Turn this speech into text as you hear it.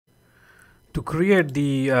To create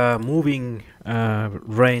the moving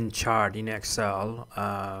range chart in Excel,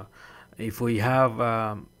 if we have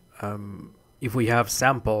um, if we have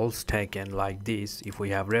samples taken like this, if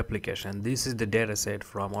we have replication, this is the data set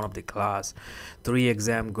from one of the class, 3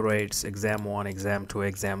 exam grades, exam 1, exam 2,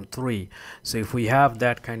 exam 3. So if we have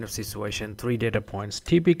that kind of situation, 3 data points,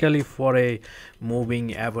 typically for a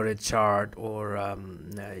moving average chart, or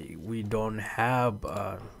we don't have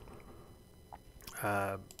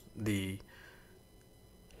the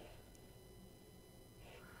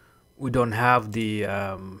we don't have uh,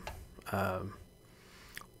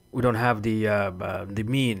 the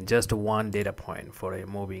mean, just one data point for a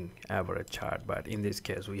moving average chart. But in this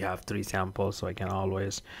case we have 3 samples, so I can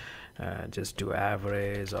always just do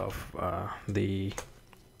average of the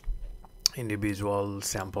individual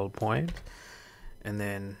sample point. And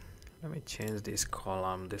then let me change this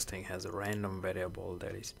column. This thing has a random variable,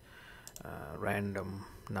 that is random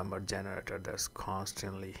number generator, that's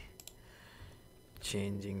constantly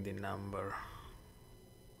changing the number.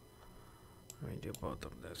 Let me do both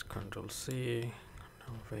of this. Control C,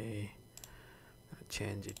 V,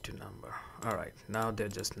 change it to number. All right, now they're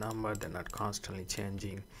just number, they're not constantly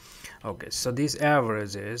changing. Okay, so these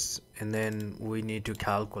averages, and then we need to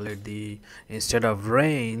calculate the, instead of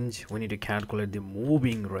range, we need to calculate the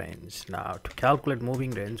moving range. Now to calculate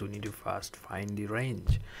moving range, we need to first find the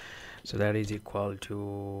range. So that is equal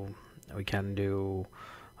to, we can do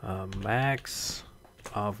max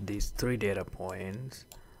of these 3 data points,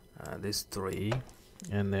 this 3,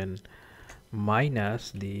 and then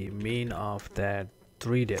minus the mean of that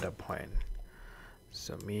 3 data point.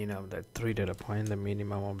 So mean of that 3 data point, the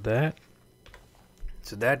minimum of that.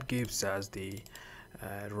 So that gives us the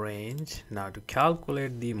range. Now to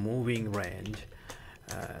calculate the moving range,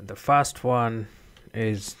 the first one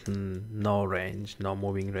is no range, no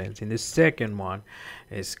moving range. In the second one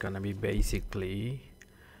is gonna be basically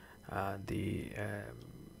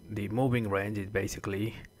the moving range is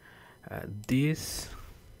basically this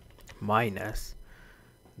minus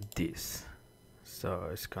this. So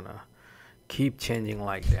it's gonna keep changing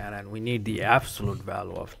like that, and we need the absolute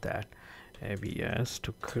value of that ABS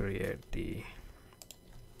to create the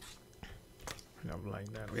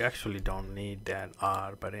like that. We actually don't need that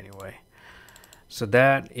R, but anyway. So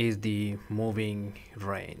that is the moving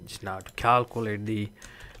range. Now to calculate the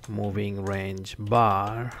moving range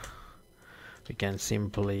bar, we can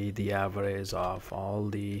simply the average of all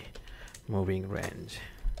the moving range,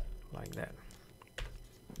 like that,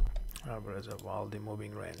 average of all the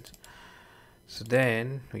moving range. So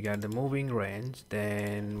then we got the moving range,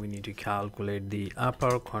 then we need to calculate the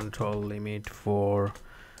upper control limit for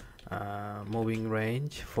moving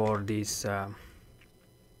range for this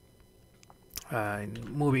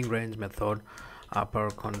moving range method, upper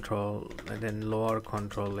control, and then lower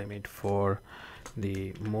control limit for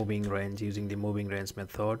the moving range using the moving range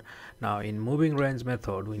method. Now in moving range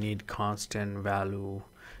method we need constant value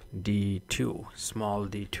d2, small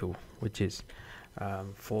d2, which is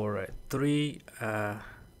for 3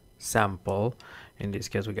 sample. In this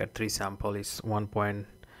case we got 3 sample, is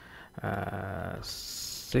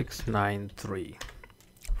 1.693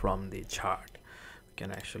 from the chart. We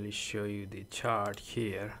can actually show you the chart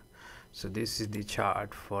here. So this is the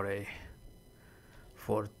chart for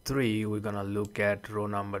 3. We're gonna look at row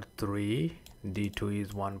number 3. D2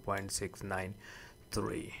 is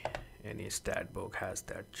 1.693. Any stat book has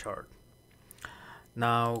that chart.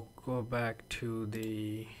 Now go back to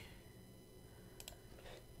the,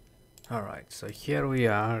 all right, so here we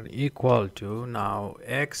are equal to, now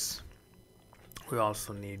X, we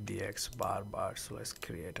also need the X bar. So let's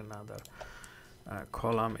create another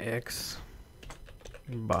column, X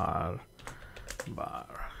bar.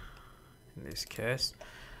 In this case,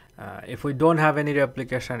 if we don't have any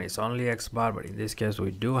replication, it's only X bar, but in this case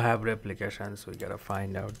we do have replication, so we gotta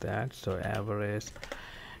find out that. So average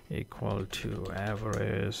equal to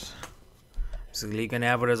average. So you can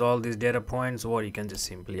average all these data points, or you can just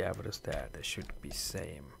simply average that. They should be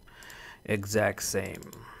same, exact same.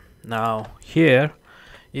 Now here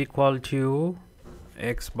equal to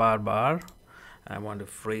X bar. I want to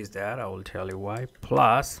freeze that, I will tell you why,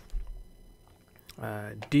 plus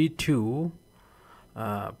D2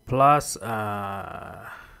 plus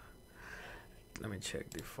let me check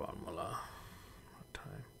the formula one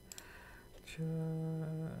time.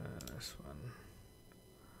 This one,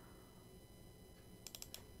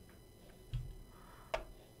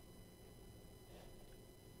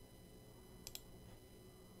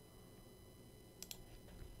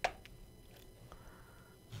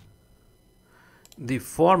 the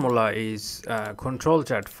formula is control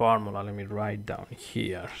chart formula. Let me write down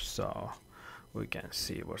here. So we can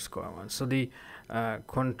see what's going on. So the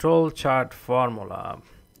control chart formula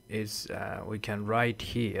is we can write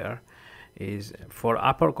here is for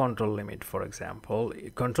upper control limit. For example,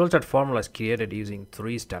 control chart formula is created using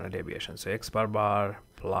 3 standard deviations. So x bar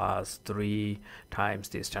plus 3 times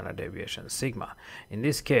the standard deviation sigma. In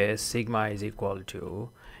this case, sigma is equal to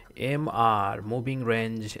MR, moving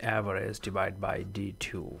range average, divided by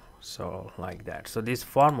D2. So like that. So this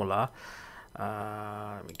formula,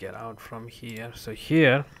 let me get out from here. So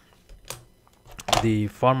here the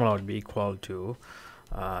formula would be equal to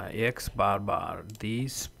x bar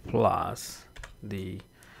this plus the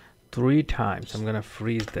 3 times, I'm gonna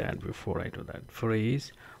freeze that before I do that,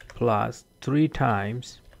 freeze, plus 3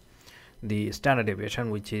 times the standard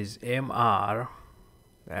deviation, which is MR,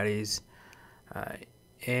 that is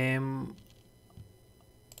MR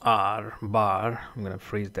bar, I'm gonna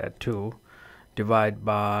freeze that too, divide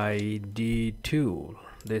by D2,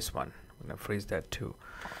 this one, I'm gonna freeze that too.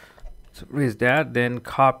 So freeze that, then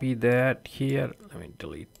copy that here. Let me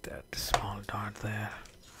delete that small dot there.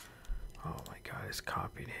 Oh my god, it's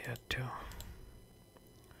copied here too.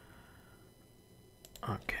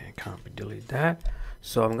 Okay, copy, delete that.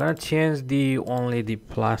 So I'm gonna change the only the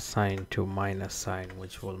plus sign to minus sign,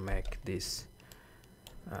 which will make this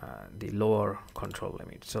the lower control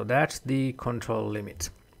limit. So that's the control limit.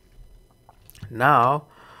 Now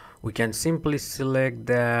we can simply select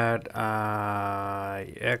that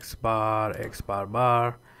x bar,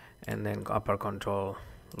 and then upper control,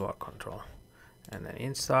 lower control, and then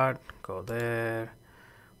insert, go there,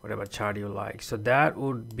 whatever chart you like. So that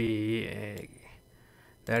would be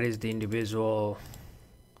that is the individual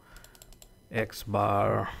x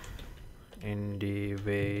bar,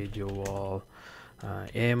 individual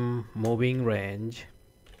M moving range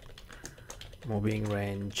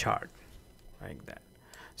chart, like that.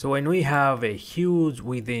 So when we have a huge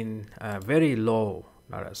within very low,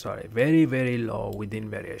 very low within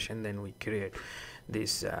variation, then we create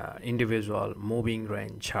this individual moving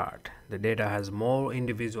range chart. The data has more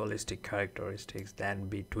individualistic characteristics than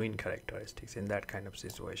between characteristics. In that kind of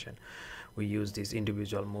situation, we use this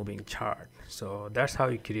individual moving chart. So that's how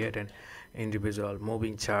you create an individual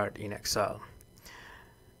moving chart in Excel.